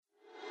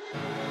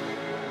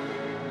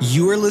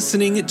You are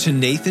listening to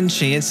Nathan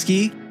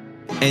Chansky,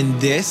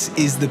 and this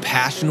is the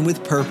Passion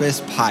with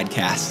Purpose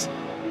podcast.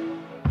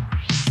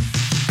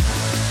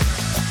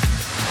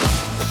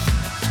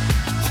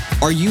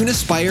 Are you an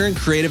aspiring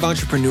creative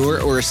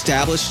entrepreneur or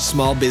established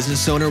small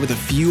business owner with a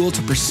fuel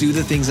to pursue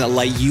the things that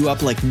light you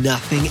up like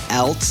nothing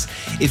else?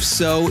 If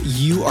so,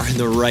 you are in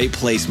the right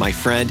place, my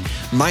friend.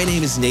 My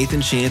name is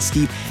Nathan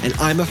Chansky, and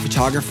I'm a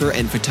photographer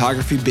and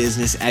photography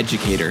business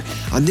educator.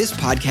 On this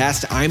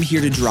podcast, I'm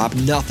here to drop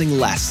nothing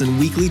less than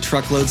weekly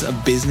truckloads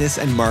of business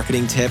and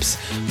marketing tips,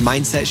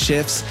 mindset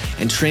shifts,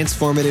 and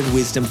transformative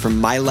wisdom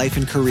from my life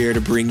and career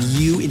to bring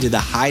you into the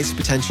highest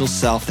potential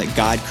self that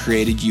God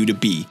created you to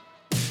be.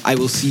 I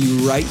will see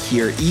you right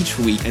here each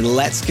week, and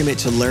let's commit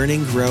to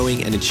learning,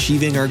 growing, and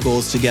achieving our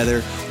goals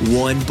together,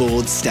 one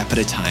bold step at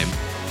a time.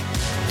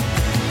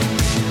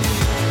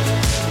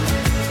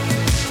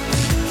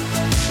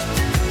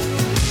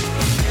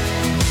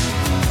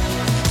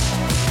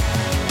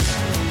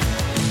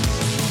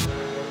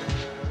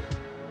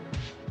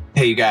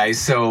 Hey, you guys.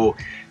 So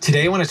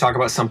today I want to talk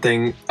about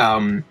something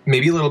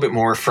maybe a little bit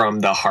more from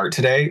the heart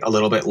today, a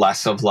little bit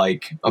less of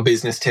like a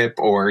business tip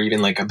or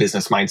even like a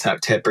business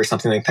mindset tip or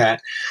something like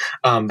that.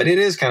 But it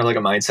is kind of like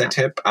a mindset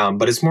tip,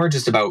 but it's more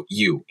just about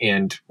you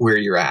and where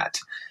you're at,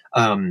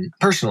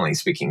 personally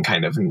speaking,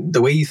 kind of, and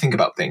the way you think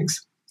about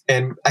things.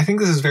 And I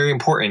think this is very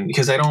important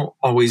because I don't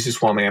always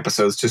just want my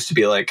episodes just to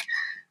be like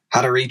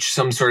how to reach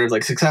some sort of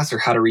like success or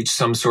how to reach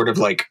some sort of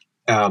like,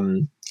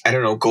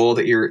 goal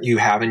that you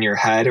have in your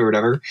head or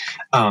whatever.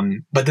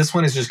 But this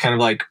one is just kind of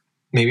like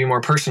maybe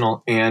more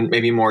personal and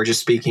maybe more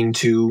just speaking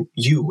to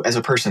you as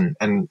a person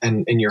and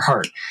in your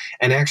heart.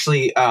 And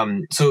actually,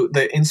 so not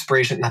the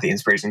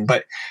inspiration,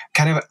 but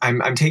kind of,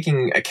 I'm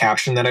taking a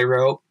caption that I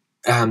wrote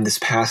this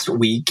past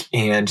week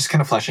and just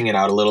kind of fleshing it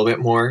out a little bit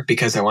more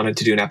because I wanted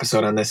to do an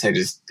episode on this. I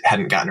just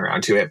hadn't gotten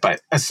around to it,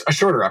 but a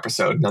shorter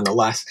episode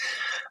nonetheless.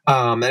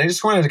 And I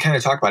just wanted to kind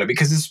of talk about it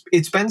because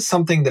it's been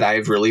something that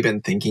I've really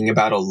been thinking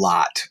about a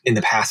lot in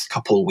the past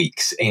couple of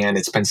weeks. And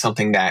it's been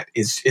something that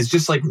is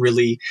just like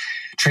really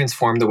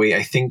transformed the way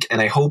I think. And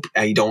I hope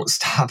I don't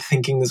stop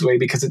thinking this way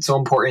because it's so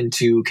important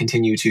to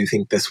continue to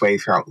think this way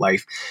throughout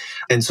life.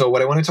 And so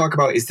what I want to talk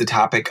about is the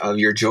topic of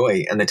your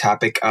joy and the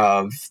topic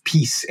of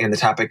peace and the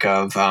topic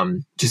of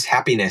just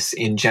happiness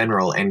in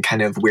general and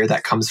kind of where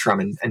that comes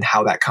from and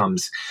how that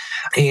comes.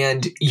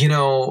 And,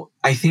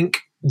 I think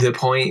the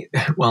point,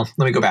 well,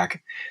 let me go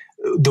back.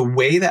 The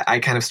way that I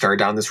kind of started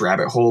down this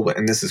rabbit hole,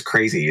 and this is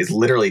crazy, is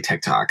literally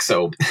TikTok.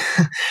 So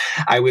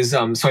I was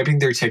swiping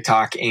through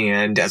TikTok,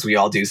 and as we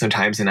all do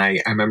sometimes, and I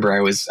remember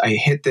I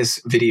hit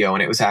this video,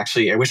 and it was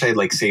actually, I wish I had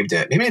like saved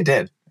it. Maybe I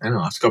did. I don't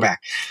know. Let's go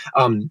back.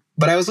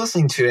 But I was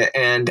listening to it,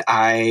 and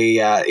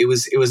it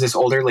was this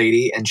older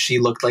lady, and she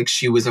looked like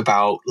she was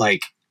about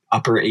like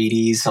upper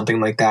 80s,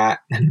 something like that.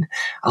 And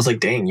I was like,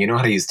 dang, you know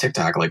how to use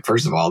TikTok. Like,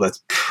 first of all, that's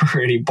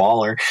pretty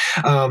baller.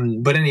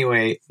 But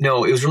anyway,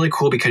 no, it was really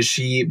cool because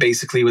she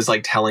basically was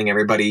like telling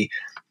everybody,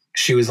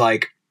 she was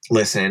like,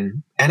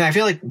 listen, and I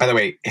feel like, by the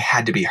way, it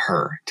had to be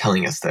her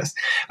telling us this.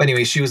 But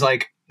anyway, she was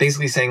like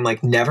basically saying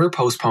like, never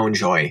postpone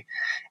joy.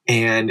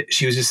 And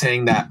she was just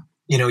saying that,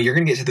 you're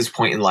going to get to this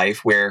point in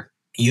life where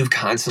you've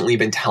constantly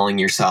been telling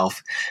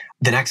yourself,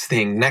 the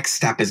next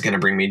step is going to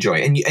bring me joy.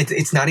 And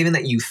it's not even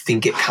that you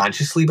think it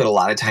consciously, but a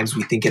lot of times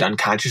we think it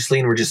unconsciously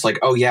and we're just like,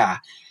 oh yeah,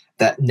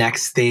 that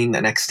next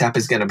step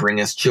is going to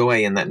bring us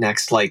joy. And that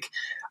next like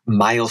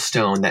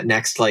milestone, that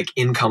next like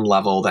income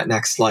level, that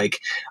next like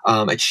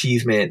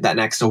achievement, that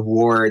next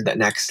award, that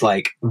next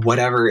like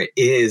whatever it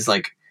is,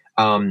 like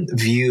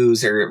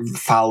views or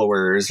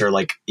followers or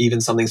like even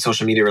something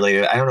social media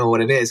related. I don't know what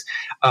it is.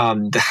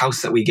 The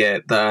house that we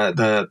get,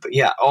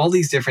 all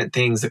these different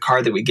things, the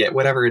car that we get,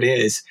 whatever it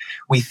is,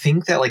 we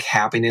think that like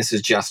happiness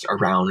is just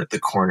around the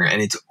corner,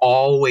 and it's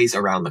always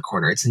around the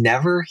corner. It's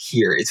never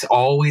here. It's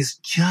always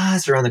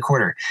just around the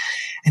corner.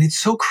 And it's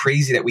so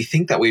crazy that we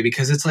think that way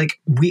because it's like,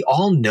 we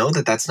all know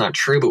that that's not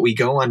true, but we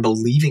go on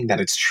believing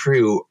that it's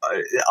true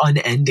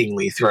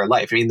unendingly through our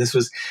life. I mean, this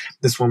was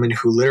this woman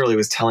who literally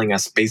was telling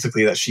us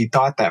basically that she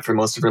thought that for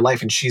most of her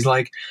life. And she's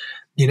like,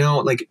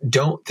 like,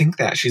 don't think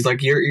that. She's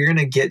like, you're going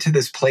to get to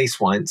this place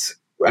once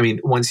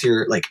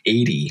you're like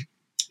 80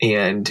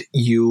 and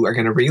you are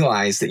going to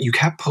realize that you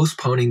kept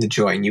postponing the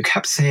joy and you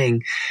kept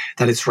saying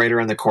that it's right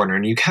around the corner.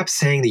 And you kept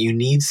saying that you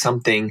need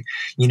something,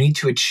 you need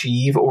to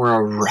achieve or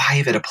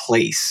arrive at a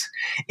place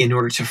in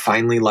order to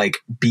finally like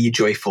be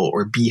joyful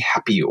or be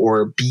happy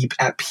or be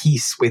at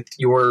peace with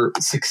your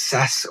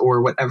success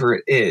or whatever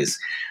it is.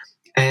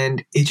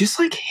 And it just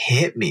like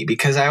hit me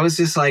because I was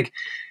just like,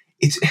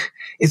 it's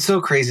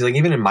so crazy. Like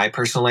even in my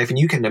personal life, and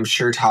you can, I'm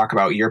sure, talk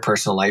about your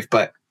personal life,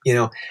 but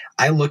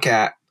I look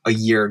at a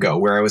year ago,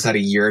 where I was at a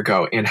year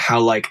ago, and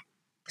how like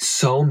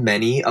so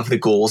many of the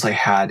goals I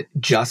had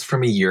just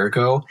from a year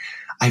ago,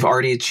 I've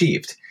already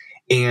achieved.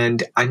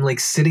 And I'm like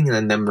sitting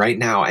in them right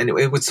now. And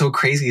what's so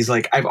crazy is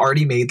like I've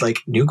already made like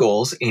new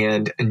goals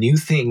and new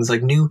things,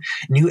 like new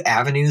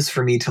avenues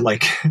for me to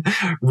like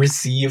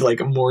receive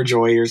like more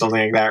joy or something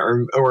like that.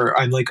 Or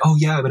I'm like, oh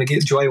yeah, I'm gonna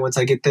get joy once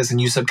I get this.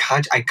 And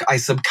I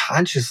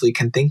subconsciously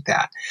can think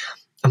that.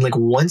 I'm like,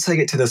 once I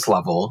get to this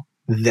level,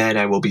 then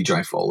I will be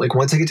joyful. Like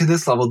once I get to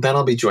this level, then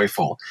I'll be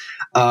joyful.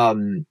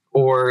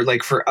 Or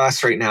like for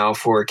us right now,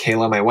 for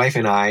Kayla, my wife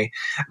and I,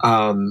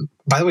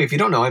 by the way, if you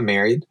don't know, I'm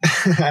married.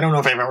 I don't know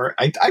if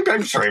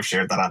I'm sure I've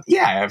shared that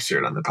I've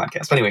shared it on the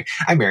podcast. But anyway,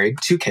 I'm married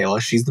to Kayla.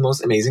 She's the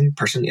most amazing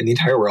person in the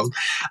entire world.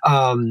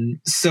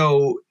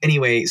 So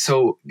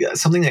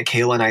something that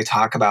Kayla and I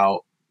talk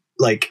about,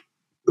 like,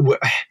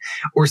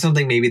 or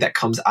something maybe that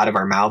comes out of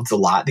our mouths a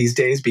lot these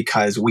days,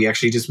 because we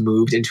actually just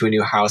moved into a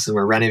new house and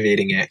we're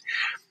renovating it.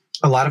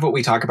 A lot of what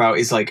we talk about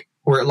is like,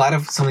 or a lot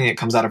of something that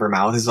comes out of our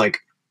mouth is like,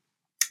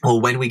 well,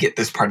 when we get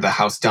this part of the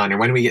house done, or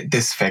when we get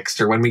this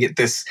fixed, or when we get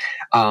this,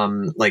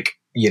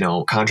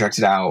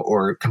 contracted out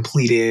or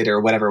completed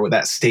or whatever, with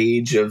that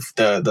stage of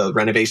the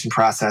renovation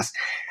process.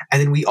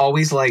 And then we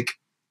always like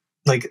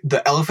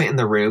the elephant in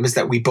the room is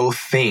that we both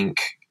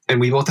think,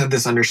 and we both have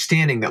this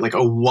understanding that like,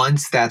 oh,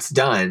 once that's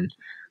done,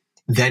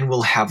 then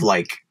we'll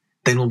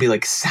be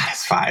like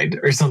satisfied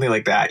or something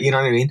like that. You know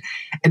what I mean?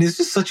 And it's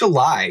just such a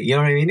lie. You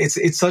know what I mean?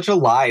 It's such a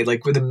lie.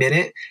 Like with a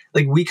minute,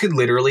 like we could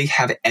literally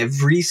have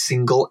every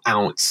single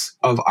ounce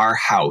of our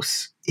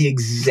house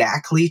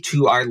exactly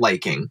to our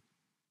liking.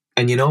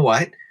 And you know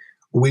what?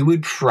 We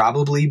would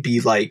probably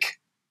be like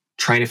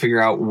trying to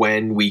figure out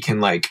when we can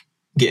like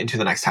get into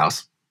the next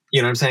house.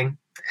 You know what I'm saying?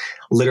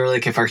 Literally,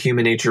 like if our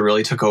human nature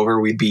really took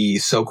over, we'd be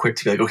so quick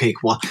to be like, okay,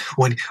 well,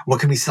 what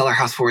can we sell our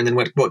house for? And then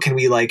what can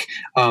we like,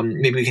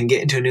 maybe we can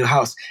get into a new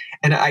house.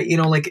 And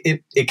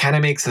it kind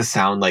of makes us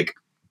sound like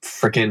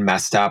freaking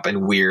messed up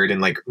and weird and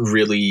like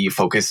really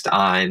focused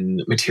on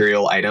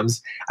material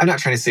items. I'm not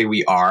trying to say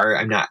we are.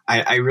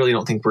 I really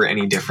don't think we're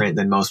any different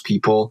than most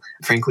people.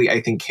 Frankly, I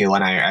think Kayla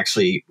and I are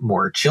actually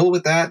more chill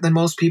with that than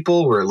most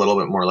people. We're a little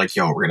bit more like,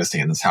 yo, we're going to stay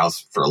in this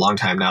house for a long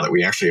time now that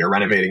we actually are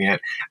renovating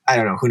it. I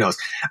don't know, who knows?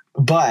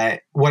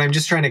 But what I'm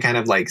just trying to kind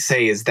of like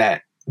say is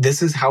that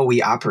this is how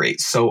we operate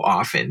so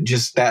often.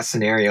 Just that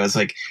scenario is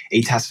like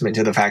a testament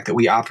to the fact that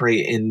we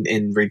operate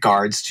in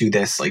regards to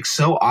this like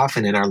so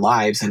often in our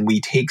lives, and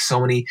we take so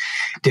many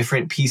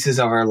different pieces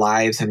of our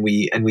lives and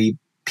we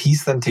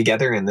piece them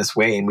together in this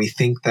way, and we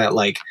think that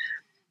like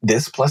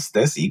this plus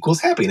this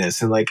equals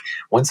happiness, and like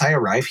once I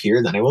arrive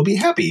here, then I will be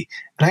happy.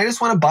 And I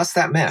just want to bust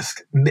that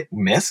myth.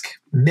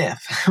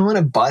 I want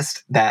to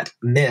bust that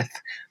myth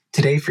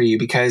today for you,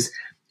 because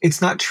it's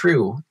not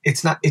true.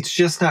 It's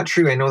just not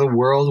true. I know the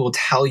world will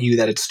tell you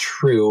that it's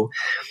true.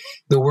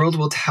 The world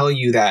will tell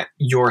you that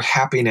your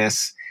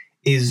happiness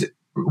is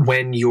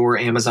when your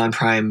Amazon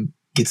Prime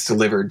gets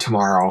delivered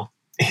tomorrow.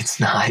 It's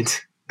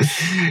not.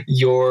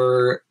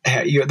 The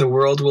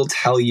world will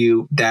tell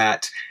you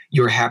that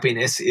your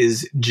happiness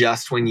is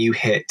just when you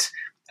hit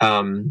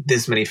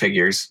this many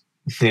figures.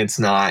 It's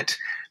not.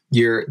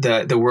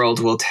 The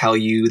world will tell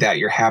you that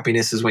your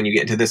happiness is when you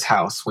get into this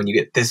house, when you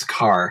get this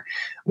car,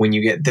 when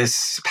you get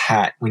this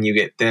pet, when you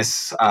get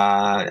this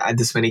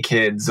many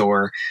kids,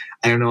 or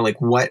I don't know, like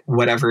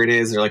whatever it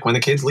is, or like when the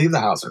kids leave the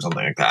house or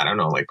something like that. I don't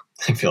know, like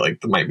I feel like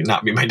that might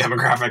not be my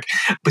demographic,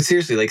 but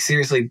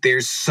seriously,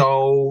 there's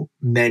so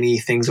many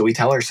things that we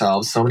tell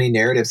ourselves, so many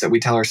narratives that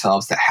we tell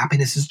ourselves that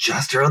happiness is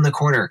just around the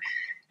corner,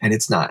 and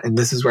it's not. And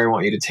this is where I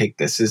want you to take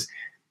this: is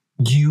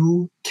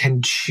you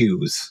can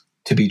choose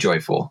to be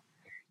joyful.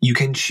 You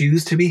can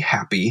choose to be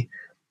happy.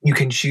 You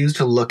can choose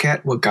to look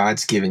at what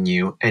God's given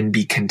you and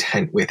be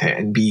content with it,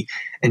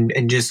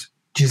 and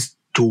just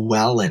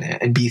dwell in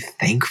it and be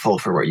thankful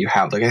for what you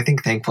have. Like, I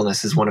think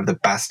thankfulness is one of the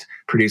best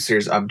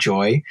producers of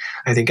joy.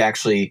 I think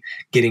actually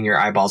getting your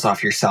eyeballs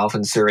off yourself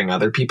and serving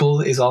other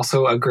people is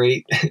also a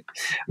great,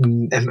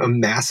 a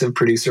massive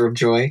producer of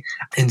joy.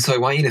 And so I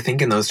want you to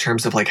think in those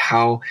terms of like,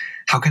 how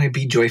can I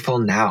be joyful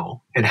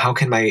now? And how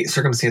can my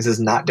circumstances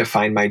not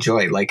define my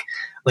joy? Like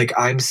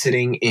I'm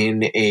sitting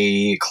in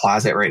a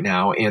closet right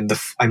now, and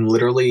I'm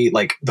literally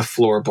like the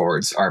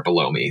floorboards are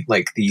below me,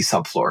 like the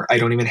subfloor. I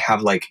don't even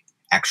have like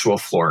actual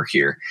floor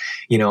here.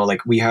 You know,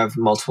 like we have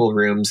multiple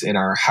rooms in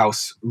our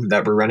house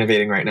that we're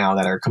renovating right now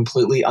that are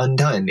completely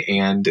undone,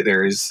 and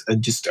there's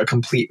just a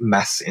complete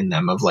mess in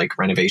them of like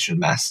renovation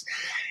mess.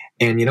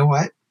 And you know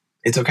what?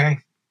 It's okay.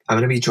 I'm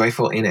going to be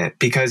joyful in it,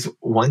 because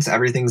once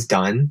everything's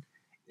done,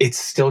 it's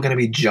still going to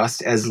be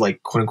just as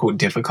like quote unquote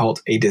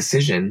difficult a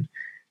decision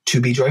to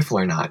be joyful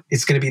or not.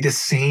 It's going to be the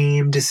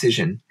same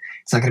decision.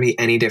 It's not going to be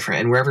any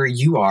different. And wherever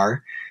you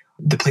are,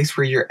 the place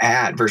where you're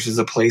at versus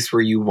the place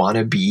where you want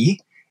to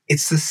be,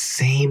 it's the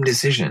same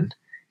decision.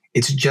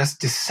 It's just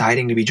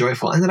deciding to be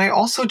joyful. And then I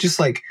also just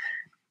like,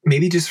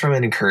 maybe just from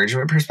an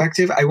encouragement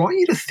perspective, I want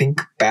you to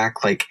think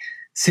back like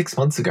 6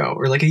 months ago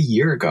or like a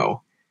year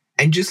ago,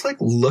 and just like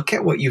look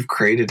at what you've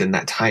created in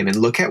that time, and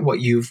look at what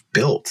you've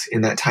built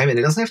in that time. And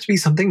it doesn't have to be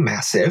something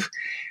massive.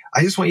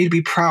 I just want you to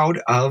be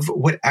proud of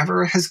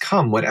whatever has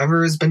come,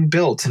 whatever has been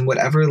built, and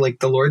whatever like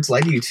the Lord's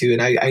led you to.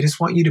 And I just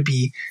want you to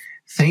be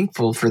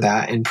thankful for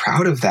that and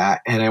proud of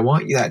that. And I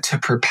want that to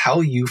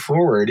propel you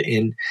forward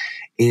in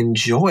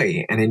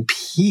joy and in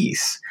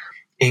peace.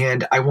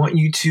 And I want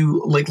you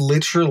to like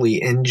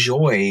literally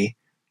enjoy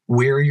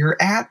where you're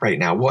at right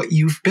now, what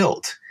you've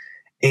built.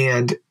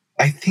 And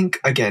I think,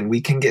 again,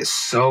 we can get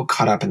so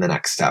caught up in the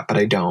next step, but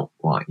I don't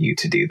want you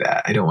to do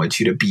that. I don't want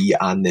you to be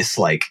on this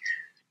like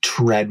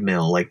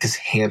treadmill, like this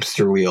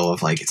hamster wheel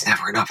of like, it's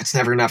never enough, it's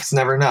never enough, it's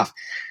never enough.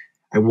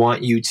 I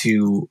want you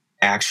to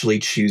actually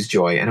choose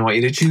joy. And I want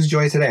you to choose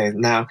joy today.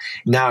 Now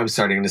I'm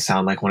starting to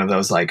sound like one of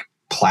those like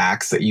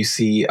plaques that you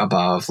see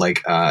above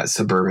like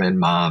suburban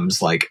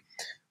moms, like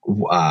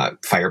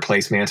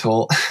fireplace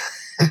mantle.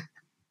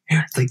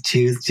 It's like,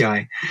 choose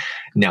joy.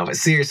 No, but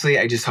seriously,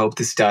 I just hope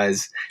this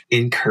does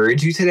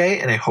encourage you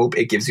today. And I hope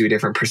it gives you a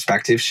different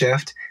perspective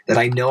shift that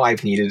I know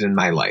I've needed in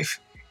my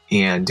life.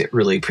 And it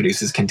really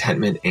produces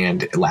contentment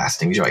and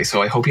lasting joy.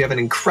 So I hope you have an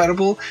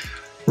incredible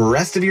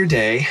rest of your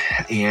day.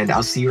 And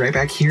I'll see you right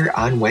back here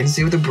on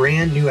Wednesday with a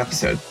brand new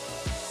episode.